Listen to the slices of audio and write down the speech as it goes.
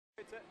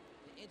gets it.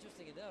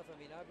 Interesting enough, I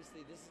mean,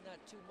 obviously this is not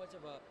too much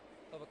of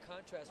a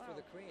contrast for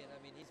the Korean. I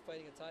mean, he's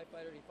fighting a Thai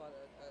fighter. He fought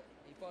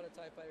a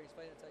Thai fighter. He's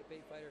fighting a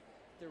Taipei fighter.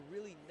 They're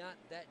really not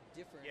that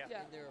different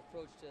in their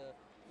approach to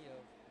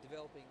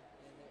developing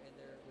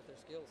with their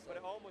skills. So.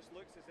 But it almost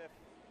looks as if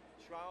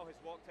Schwal has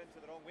walked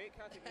into the wrong weight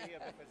category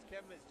here because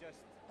Kim is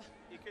just,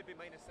 he could be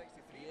minus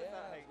 63 with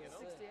that height, 68,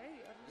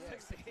 I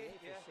think. 68,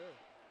 for sure.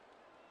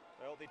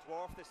 Well, they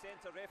dwarf the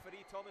centre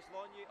referee, Thomas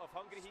Lonye of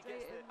Hungary. He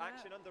gets the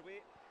action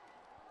underway.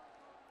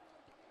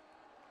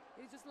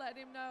 He's just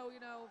letting him know,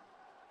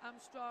 I'm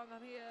strong,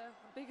 I'm here,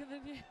 I'm bigger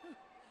than you.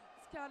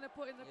 He's kind of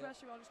putting the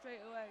pressure on straight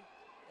away.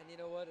 And you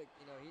know what?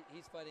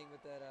 He's fighting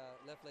with that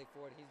left leg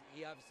forward.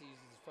 He obviously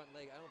uses his front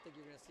leg. I don't think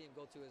you're going to see him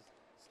go to his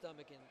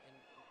stomach and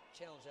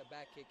challenge that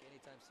back kick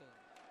anytime soon.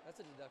 That's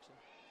a deduction.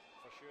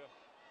 For sure.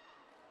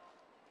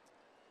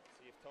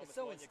 See if Thomas it's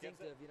so Lonye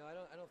instinctive, I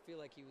don't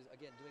feel like he was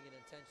again doing it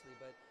intentionally,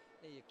 but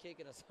you're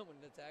kicking at someone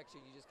that's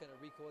actually you just kind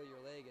of recoil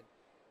your leg and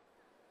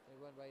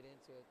run right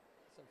into it.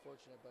 It's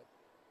unfortunate, but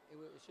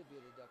it should be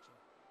a deduction.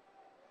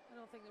 I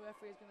don't think the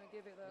referee is going to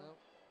give it though. No.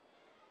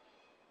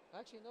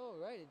 Actually, no,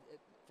 right.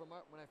 From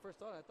when I first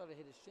thought it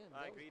hit his shin.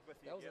 I agreed with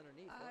you. That was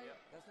underneath.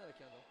 That's not a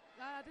Kendo.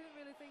 I didn't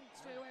really think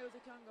straight away it was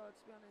a Kendo,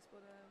 to be honest.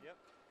 But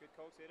yep, good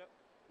call, Sarah.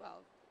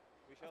 Well,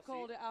 we shall I've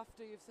called it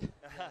after you've said.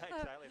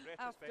 Exactly.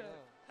 Retrospect.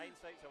 After.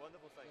 Hindsight's a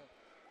wonderful thing. Yeah.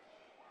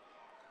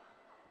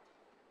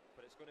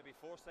 But it's going to be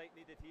foresight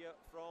needed here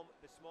from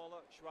the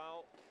smaller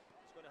Schwal.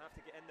 He's going to have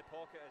to get in the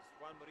pocket, as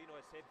Juan Marino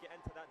has said, get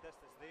into that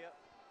distance there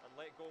and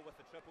let go with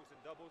the triples and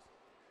doubles.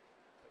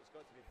 But he's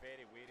got to be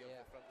very wary of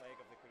the front leg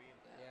of the Korean.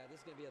 Yeah,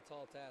 this is going to be a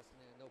tall task,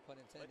 no pun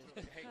intended.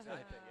 Exactly,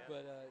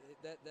 But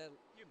that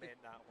you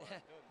meant that one.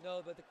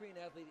 No, but the Korean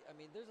athlete, I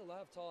mean, there's a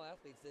lot of tall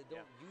athletes that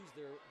don't use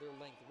their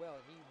length well,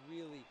 and he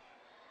really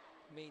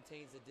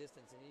maintains the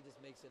distance, and he just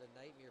makes it a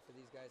nightmare for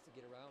these guys to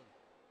get around.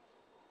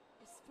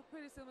 It's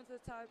pretty similar to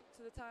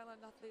the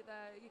Thailand athlete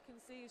there. You can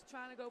see he's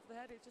trying to go for the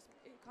head. He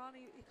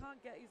can't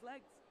get his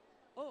legs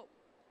up.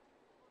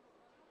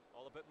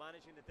 All about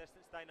managing the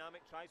distance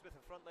dynamic. Tries with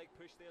a front leg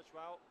push there,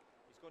 Schwal.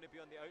 He's going to be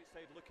on the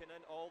outside looking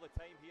in all the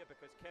time here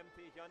because Kim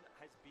Tae-Hun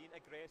has been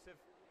aggressive.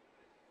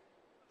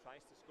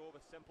 Tries to score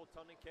with simple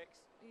turning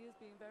kicks. He is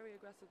being very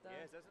aggressive there.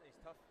 Yes, isn't he? He's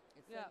tough.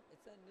 It's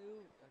that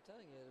new, I'm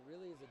telling you, it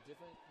really is a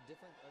different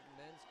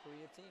men's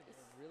Korea team. It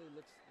really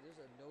looks, there's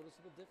a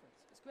noticeable difference.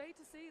 It's great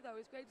to see though,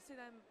 it's great to see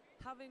them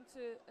having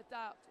to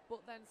adapt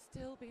but then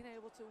still being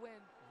able to win.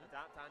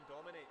 Adapt and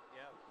dominate,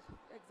 yeah.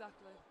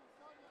 Exactly.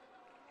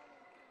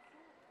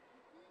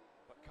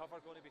 But cover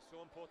going to be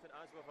so important,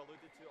 as we've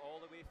alluded to all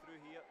the way through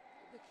here.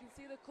 You can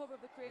see the cover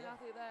of the Korean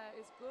athlete there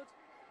is good.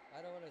 I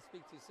don't want to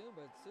speak too soon,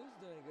 but Sue's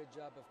doing a good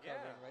job of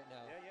covering right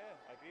now. Yeah,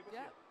 I agree with you.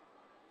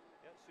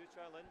 Yeah, Sue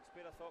Cha-Lin,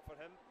 spare a thought for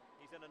him.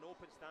 He's in an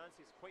open stance.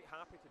 He's quite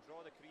happy to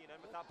draw the Korean in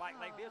with that back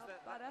leg. There's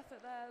that bad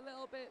effort there, a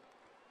little bit.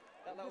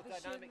 That little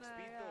dynamic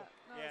speed though.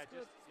 No, it's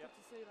good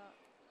to see that.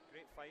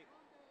 Great fight.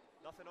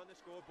 Nothing on the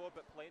scoreboard,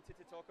 but plenty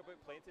to talk about,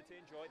 plenty to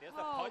enjoy. There's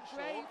the punch.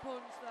 Great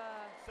punch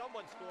there.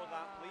 Someone score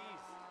that,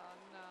 please.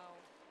 No.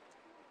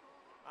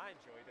 I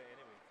enjoyed it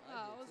anyway.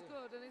 No, it was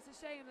good, and it's a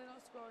shame they're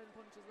not scoring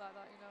punches like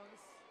that.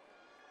 It's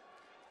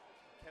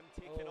Kim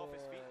taking off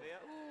his feet there.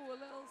 Ooh, a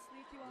little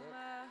sneaky one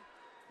there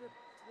to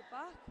the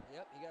back.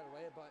 Yep, he got it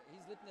right about.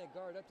 He's lifting that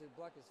guard up to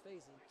block his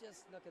face and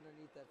just snuck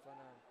underneath that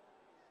front arm.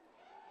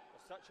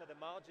 Well, such are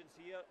the margins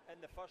here in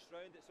the first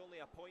round. It's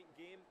only a point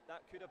game.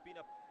 That could have been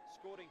a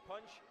scoring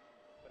punch,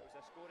 but it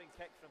was a scoring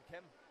kick from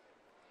Kim.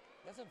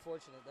 That's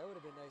unfortunate. That would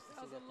have been nice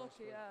to see that punch.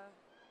 Yeah.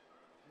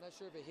 I'm not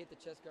sure if it hit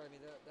the chest guard. I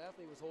mean, the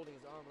athlete was holding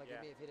his arm like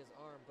it may have hit his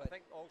arm. But I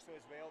think also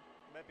as well,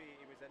 maybe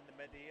he was in the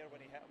mid-air when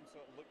he hit him,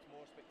 so it looked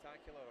more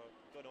spectacular, or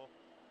don't know.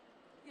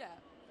 Yeah,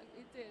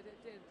 it did.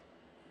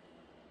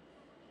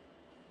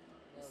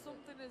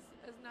 Something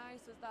as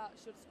nice as that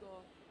should score.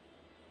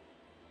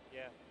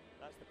 Yeah,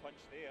 that's the punch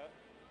there.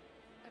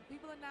 And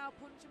people are now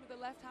punching with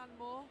the left hand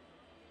more.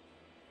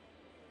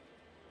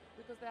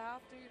 Because they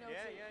have to,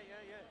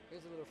 Yeah.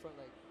 Here's a little front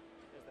leg.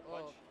 There's the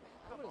punch.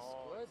 I would have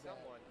scored that.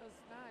 That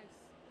was nice.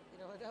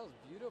 That was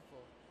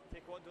beautiful.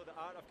 Taekwondo, the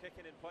art of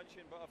kicking and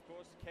punching, but of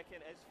course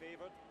kicking is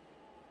favoured.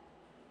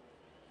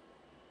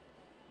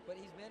 But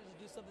he's managed to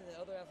do something that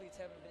other athletes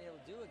haven't been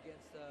able to do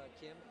against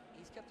Kim.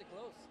 He's kept it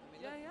close. I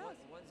mean, look,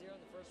 1-0 in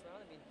the first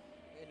round. I mean,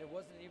 and it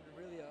wasn't even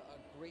really a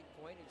great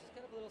point. It was just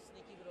kind of a little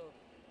sneaky little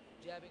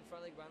jabbing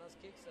front leg roundhouse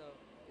kick. So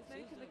it's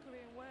making the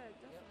Korean work,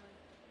 definitely.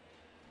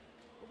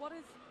 But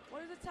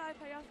what is a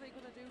Taipei athlete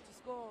going to do to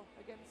score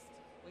against?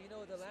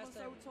 Well, the last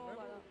time, so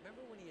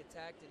remember when he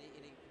attacked and he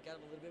got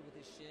him a little bit with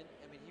his shin?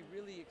 I mean, he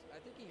really, I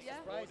think he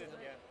surprised him.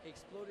 He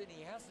exploded, and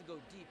he has to go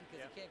deep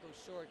because he can't go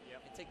short and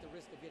take the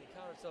risk of getting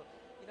countered. So,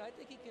 I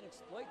think he can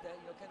exploit that,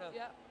 kind of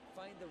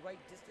find the right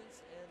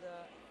distance, and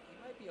he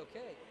might be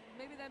okay.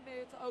 Maybe then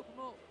be able to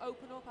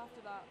open up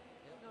after that,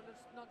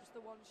 not just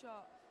the one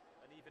shot.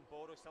 And even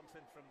borrow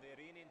something from the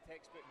Iranian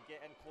textbook and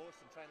get in close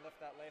and try and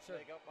lift that left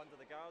leg up under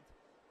the guard.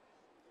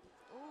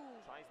 Ooh.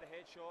 Tries the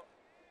headshot.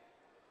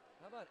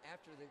 How about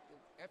after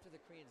the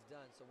Korean's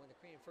done? So when the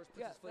Korean first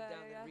puts his foot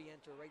down, then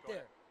re-enter right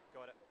there.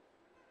 Got it.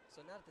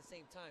 So not at the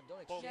same time.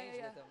 Don't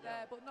exchange with them.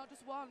 Yeah, but not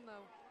just one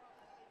though.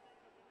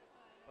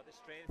 But the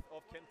strength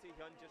of Kim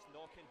Tae-Hun just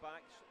knocking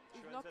back.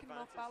 He's knocking him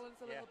off balance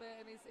a little bit,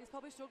 and he's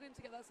probably struggling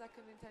to get that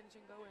second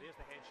intention going. There's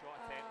the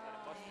headshot attempt, and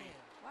it must be.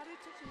 Why did he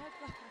touch your head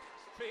like that?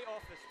 Straight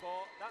off the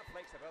spot. That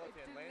flexibility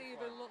and length. It didn't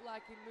even look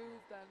like he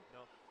moved then.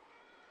 No.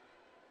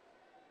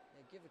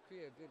 And give the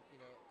Korea a good,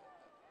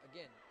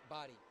 again,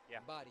 body,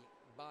 body.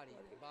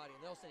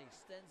 And all of a sudden he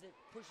extends it,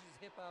 pushes his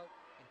hip out,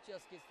 and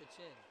just gets the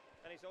chin.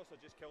 And he's also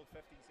just killed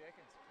 15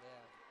 seconds.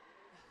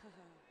 Yeah.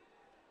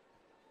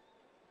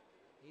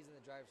 He's in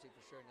the driver's seat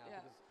for sure now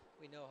because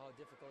we know how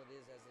difficult it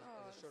is as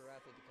a shorter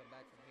athlete to come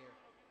back from here.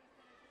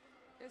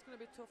 It's going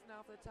to be tough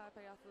now for the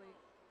Taipei athlete.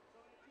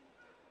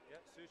 Yeah,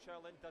 Su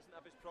Charlin doesn't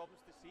have his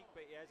problems to seek,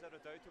 but he is a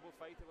redoubtable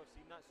fighter. We've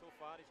seen that so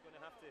far. He's going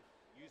to have to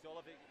use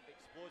all of his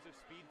explosive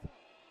speed.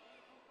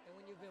 And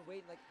when you've been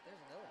waiting, like,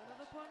 there's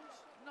another punch.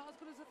 Not as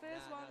good as the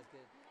first one. Not as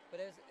good. But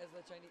as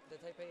the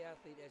Taipei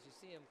athlete, as you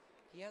see him,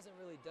 he hasn't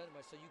really done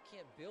much, so you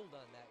can't build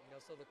on that.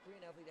 So the Korean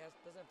athlete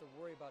doesn't have to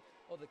worry about,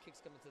 the kick's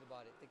coming to the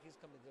body,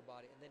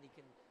 and then he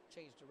can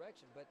change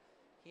direction. But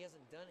he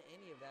hasn't done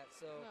any of that.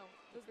 So no,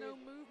 there's no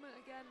movement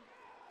again.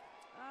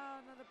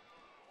 Another.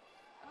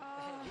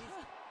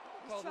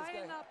 He's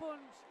trying that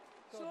punch.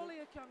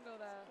 Surely a Kongo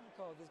there. I'm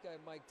calling this guy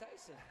Mike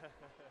Tyson.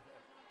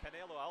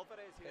 Canelo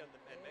Alvarez here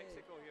in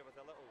Mexico here with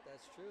a little.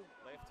 That's true.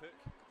 Left hook.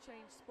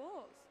 Change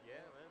sports.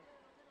 Yeah, man.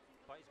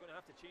 But he's going to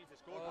have to change the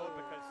scoreboard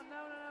because.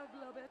 No, a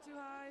little bit too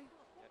high.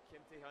 Yeah,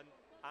 Kim Tae-Hun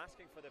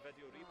asking for the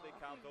video replay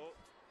card though.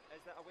 Is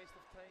that a waste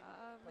of time?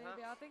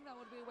 Maybe. I think that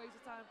would be a waste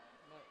of time.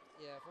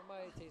 Yeah, for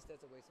my taste,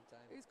 that's a waste of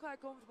time. He's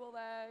quite comfortable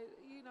there.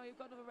 You've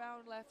got another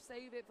round left.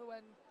 Save it for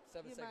when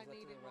 7 you seconds might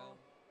need it more.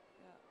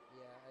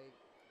 Yeah.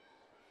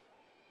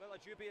 Well,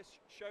 a dubious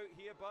shout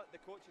here, but the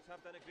coaches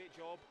have done a great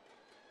job.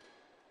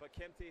 But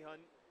Kim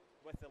Tae-Hun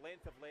with the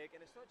length of leg,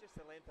 and it's not just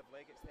the length of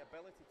leg, it's the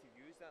ability to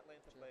use that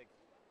length of leg.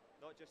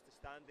 Not just to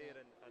stand there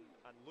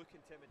and look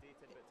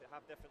intimidating, but to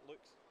have different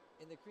looks.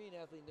 And the Korean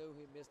athlete knew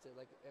he missed it.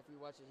 Like, if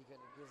you watch it, he kind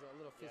of gives a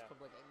little fist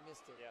pump, like, I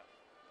missed it.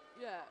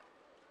 Yeah.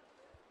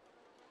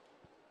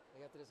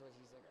 Like, after this one,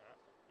 he's like,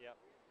 Yeah.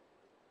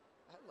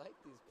 I like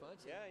these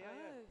punches. Yeah.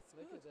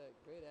 Look at that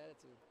great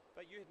attitude.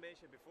 But you had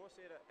mentioned before,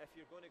 Sarah, if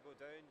you're going to go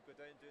down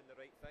doing the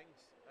right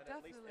things. And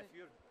Definitely. At least if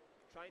you're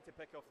trying to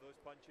pick off those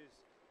punches,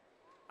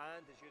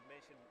 and as you had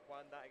mentioned,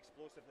 Juan, that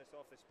explosiveness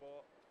off the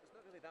spot, there's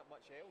not really that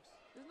much else.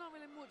 There's not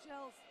really much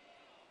else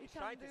he he's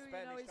can trying do. To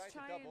spin, he's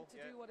trying to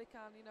do what he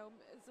can,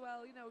 as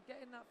well.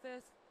 Getting that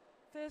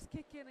first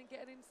kick in and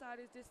getting inside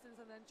his distance,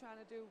 and then trying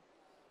to do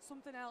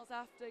something else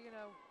after.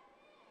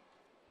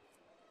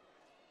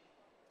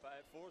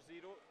 But at 4-0,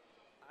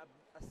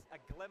 a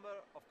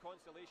glimmer of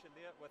consolation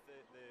there with the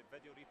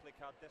video replay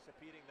card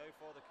disappearing now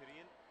for the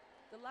Korean.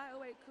 The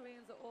lightweight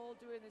Koreans are all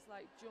doing this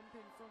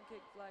jumping front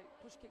kick,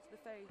 push kick to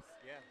the face.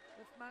 Yeah.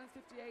 The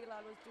 -58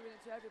 lad was doing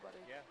it to everybody.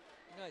 Yeah.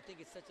 I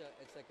think it's like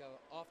a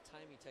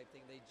off-timing type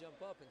thing. They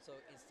jump up, and so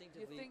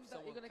instinctively you think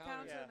that you're going to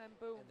counter, and then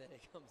boom. and then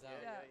it comes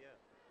out. Yeah.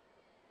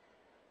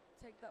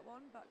 Take that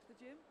one back to the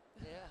gym.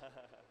 Yeah.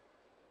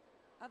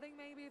 I think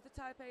maybe if the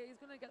Taipei is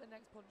going to get the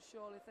next punch,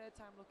 surely third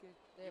time lucky.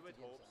 You would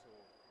hope so.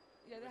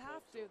 Yeah, they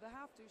have to. They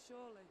have to,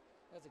 surely.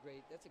 That's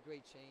a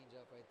great change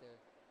up right there.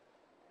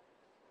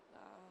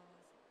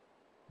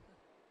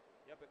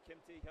 Yeah, but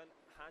Kim Tae-Hun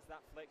has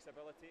that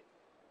flexibility.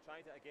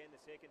 Tried it again the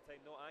second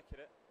time, not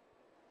accurate.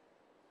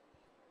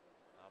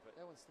 But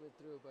that one slid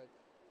through, but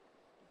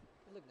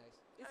it looked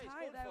nice. His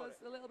height there was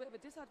a little bit of a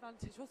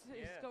disadvantage, wasn't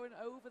it? Yeah. He's going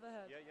over the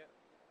head. Yeah.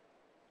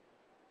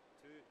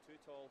 Too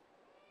tall.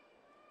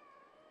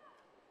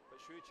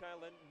 But Su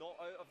Charlin not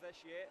out of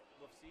this yet.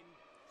 We've seen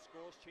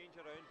scores change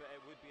around, but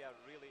it would be a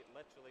really,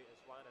 literally, as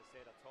Juan has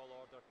said, a tall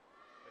order.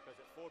 Because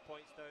at 4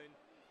 points down,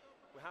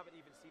 we haven't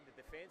even seen the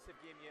defensive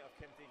game yet of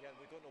Kim Tae-Hun.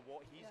 We don't know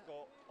what he's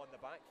got on the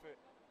back foot.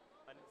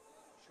 And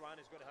Xuan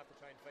is going to have to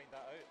try and find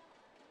that out.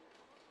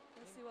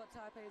 Let's see what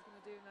Taipei is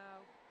going to do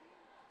now.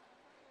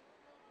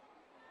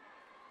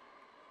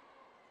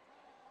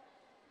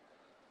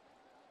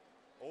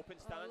 Open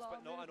stance,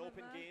 but not an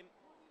open game.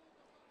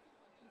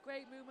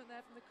 Great movement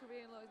there from the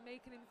Korean. Look, he's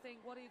making him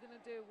think, what are you going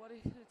to do? What are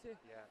you going to do?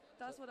 Yeah.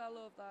 That's what I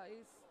love, that.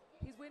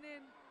 He's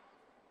winning.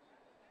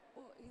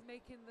 But he's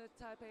making the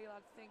Taipei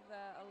lad think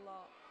there a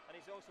lot. And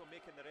he's also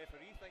making the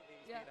referee think that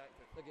he's being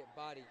active. Look at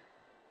body.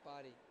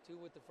 Two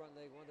with the front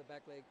leg, one with the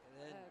back leg,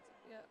 and then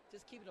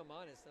just keeping them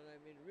honest. And I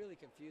mean, really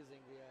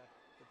confusing the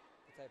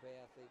Taipei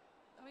athlete.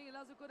 I mean,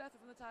 that's a good effort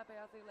from the Taipei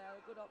athlete there,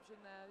 a good option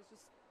there. It's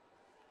just.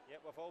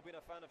 Yeah, we've all been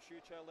a fan of Su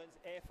Charlin's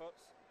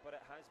efforts, but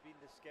it has been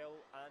the skill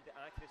and the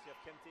accuracy of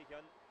Kim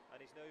Tae-Hun, and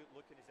he's now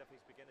looking as if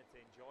he's beginning to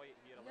enjoy it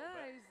here a little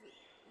bit.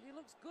 He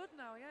looks good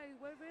now. Yeah,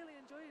 we're really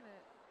enjoying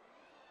it.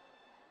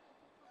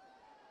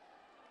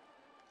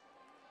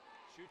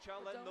 Su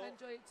Charlin don't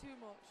enjoy it too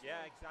much.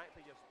 Yeah,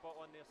 exactly. You're spot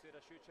on there, Sarah.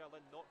 Su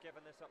Charlin not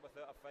giving this up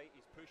without a fight.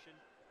 He's pushing.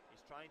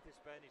 He's trying to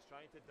spin. He's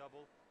trying to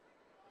double.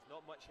 There's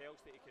not much else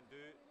that he can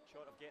do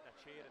short of getting a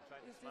chair and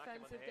trying His to smack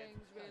him on the defensive head.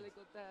 game's really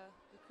good there,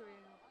 the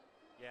Korean.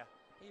 Yeah.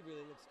 He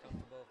really looks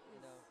comfortable,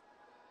 you know.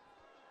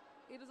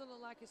 He doesn't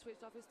look like he's switched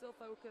off, he's still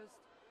focused.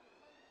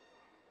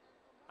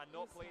 And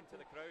not He's playing to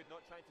happy. the crowd,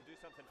 not trying to do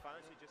something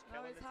fancy, just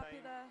No, killing he's the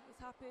happy time. there, he's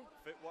happy.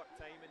 Footwork,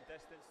 time and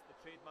distance, the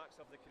trademarks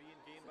of the Korean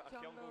game, but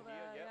a Kyungo Kyungo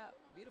here, there,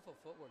 yeah. Beautiful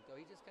footwork though.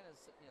 He just kind of,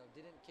 you know,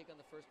 didn't kick on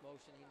the first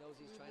motion. He knows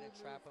he's trying to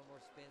trap him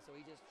or spin, so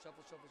he just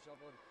shuffle,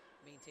 and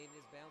maintaining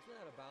his balance. Went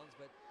out of bounds,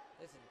 but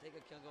listen, take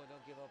a Kyungo and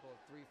don't give up a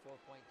 3-4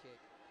 point kick.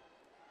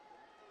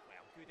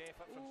 Well, good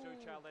effort from Soo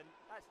Cha-lin.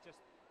 That's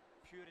just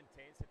pure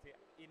intensity.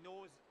 He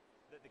knows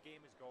that the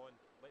game is gone,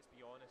 let's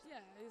be honest.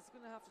 Yeah, he's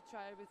going to have to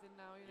try everything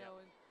now, you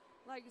know. And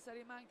like you said,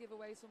 he might give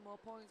away some more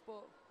points,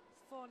 but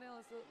it's 4-0.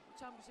 It's the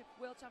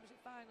World Championship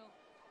final.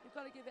 You've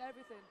got to give it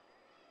everything.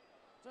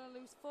 Do you want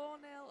to lose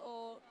 4-0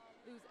 or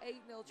lose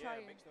 8-0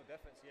 trying? Yeah, it makes no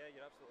difference. Yeah,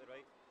 you're absolutely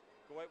right.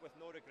 Go out with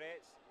no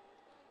regrets,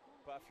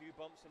 but a few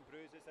bumps and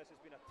bruises. This has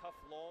been a tough,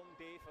 long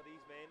day for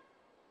these men.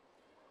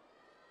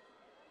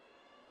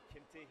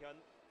 Kim Tae-Hun.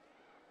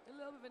 A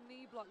little bit of a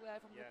knee block there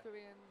from the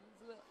Koreans.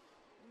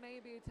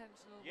 Maybe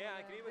intentional. Yeah,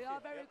 I agree with you. They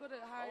are very good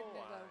at hiding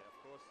it, though. Of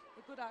course.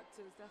 They're good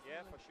actors, definitely.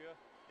 Yeah, for sure.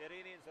 The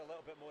Iranians are a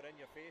little bit more in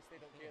your face. They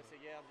don't care. Say,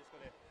 yeah,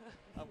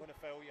 I'm going to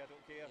foul you. I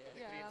don't care. But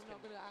the Yeah, Koreans I'm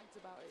not going to act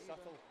about it.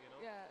 subtle, either. you know.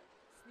 Yeah,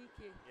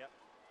 sneaky. Yep.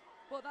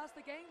 But that's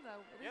the game, though.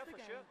 It is the for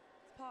game. sure.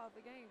 It's part of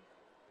the game.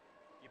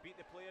 You beat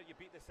the player, you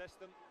beat the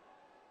system.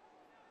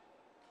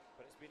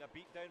 But it's been a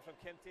beatdown from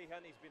Kim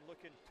Tae-Hun. He's been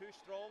looking too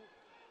strong.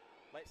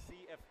 Let's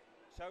see if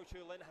Xiao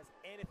Chu-Lin has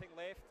anything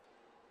left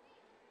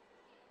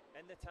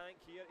in the tank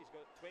here. He's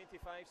got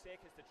 25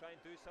 seconds to try and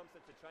do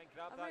something, to try and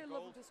grab I that really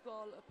love gold. him to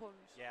score a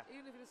punch. Yeah.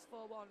 Even if it's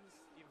 4-1s.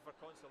 Even for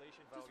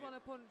consolation value. Just want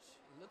a punch.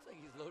 It looks like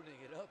he's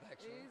loading it up,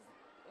 actually.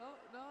 Oh,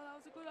 no, that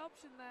was a good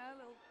option there.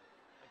 Little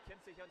And Kim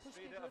Tae-Hun push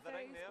straight into out of the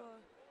ring face, there.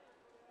 but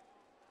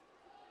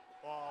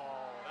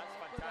Oh, that's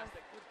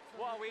fantastic. good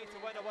from What a the way to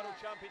Korean, win a World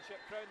yeah. Championship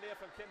crown there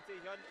from Kim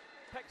Tae-Hun.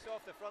 Picks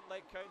off the front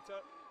leg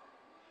counter.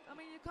 I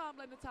mean, you can't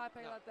blame the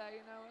Taipei lad there,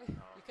 you know.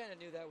 You kind of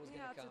knew that was He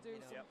going had to to come. do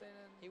You know. something.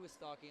 And He was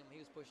stalking him.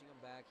 He was pushing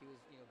him back. He was,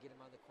 you know, getting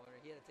him on the corner.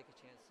 He had to take a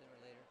chance sooner or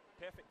later.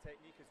 Perfect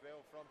technique as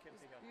well from Kim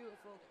it's Tae-Hun.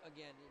 beautiful.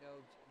 Again, you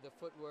know, the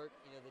footwork,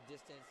 you know, the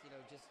distance, you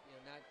know, just, you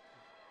know,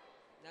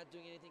 not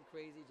doing anything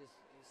crazy, just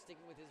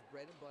sticking with his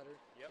bread and butter,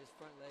 his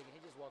front leg, and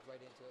he just walked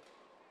right into it.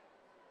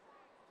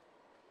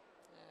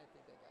 I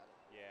think I got it.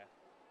 Yeah.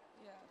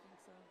 Yeah, I think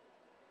so.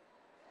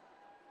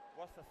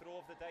 Worth the throw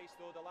of the dice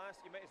though. The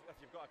last, you might as well, if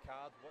you've got a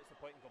card, what's the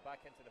point in going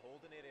back into the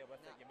holding area with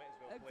it? You might as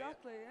well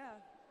Exactly, yeah.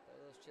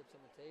 Those chips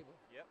on the table.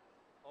 Yep.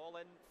 All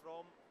in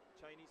from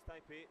Chinese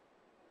Taipei.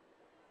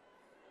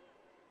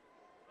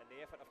 And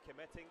the effort of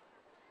committing.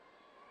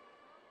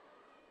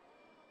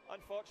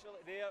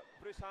 Unfortunately there,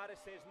 Bruce Harris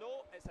says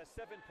no, it's a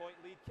 7-point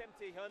lead. Kim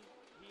Tae-Hun,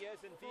 he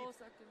is 4 indeed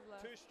seconds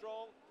left. too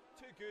strong,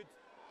 too good,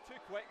 too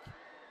quick.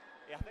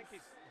 Yeah, I think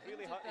he's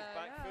really Injured hurt his there,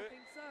 back yeah, foot. I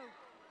think so.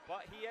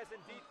 But he is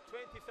indeed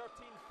 2013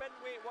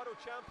 Finweight World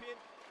Champion.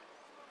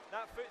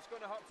 That foot's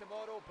going to hurt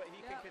tomorrow, but he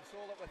can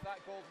console it with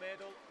that gold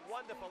medal.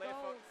 Wonderful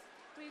effort.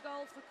 3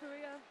 goals for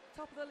Korea,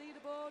 top of the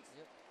leaderboards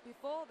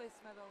before this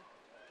medal.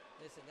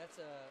 Listen, that's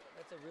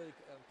a really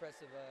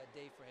impressive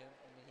day for him.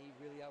 I mean, he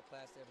really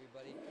outclassed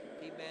everybody.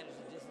 He managed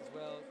the distance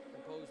well,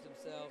 composed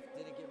himself,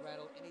 didn't get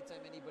rattled.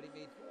 Anytime anybody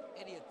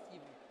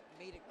even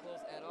made it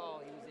close at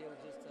all, he was able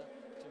just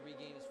to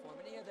regain his form.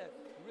 And he had that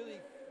really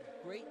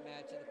great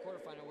match in the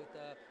quarterfinal with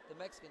the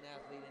Mexican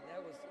athlete, and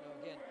that was, you know,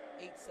 again,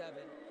 8-7.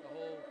 The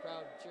whole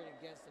crowd cheering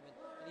against him, and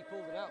he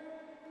pulled it out.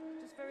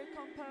 Just very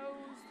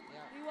composed.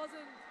 Yeah.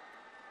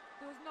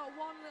 There was not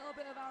one little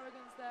bit of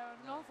arrogance there,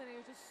 and nothing. He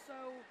was just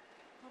so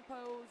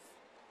composed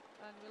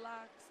and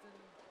relaxed.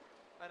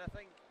 And I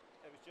think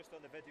it was just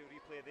on the video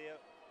replay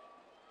there,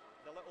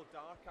 the little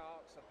dark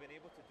arts have been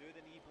able to do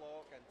the knee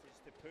block and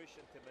just to push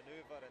and to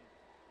manoeuvre and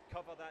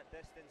cover that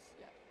distance.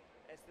 Yeah.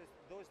 It's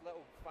those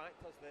little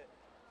factors that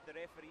the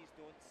referees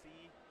don't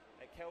see.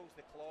 It kills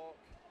the clock.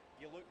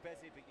 You look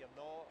busy but you're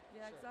not.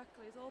 Yeah,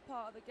 exactly. It's all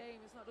part of the game.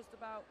 It's not just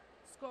about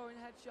scoring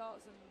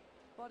headshots and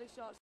body shots.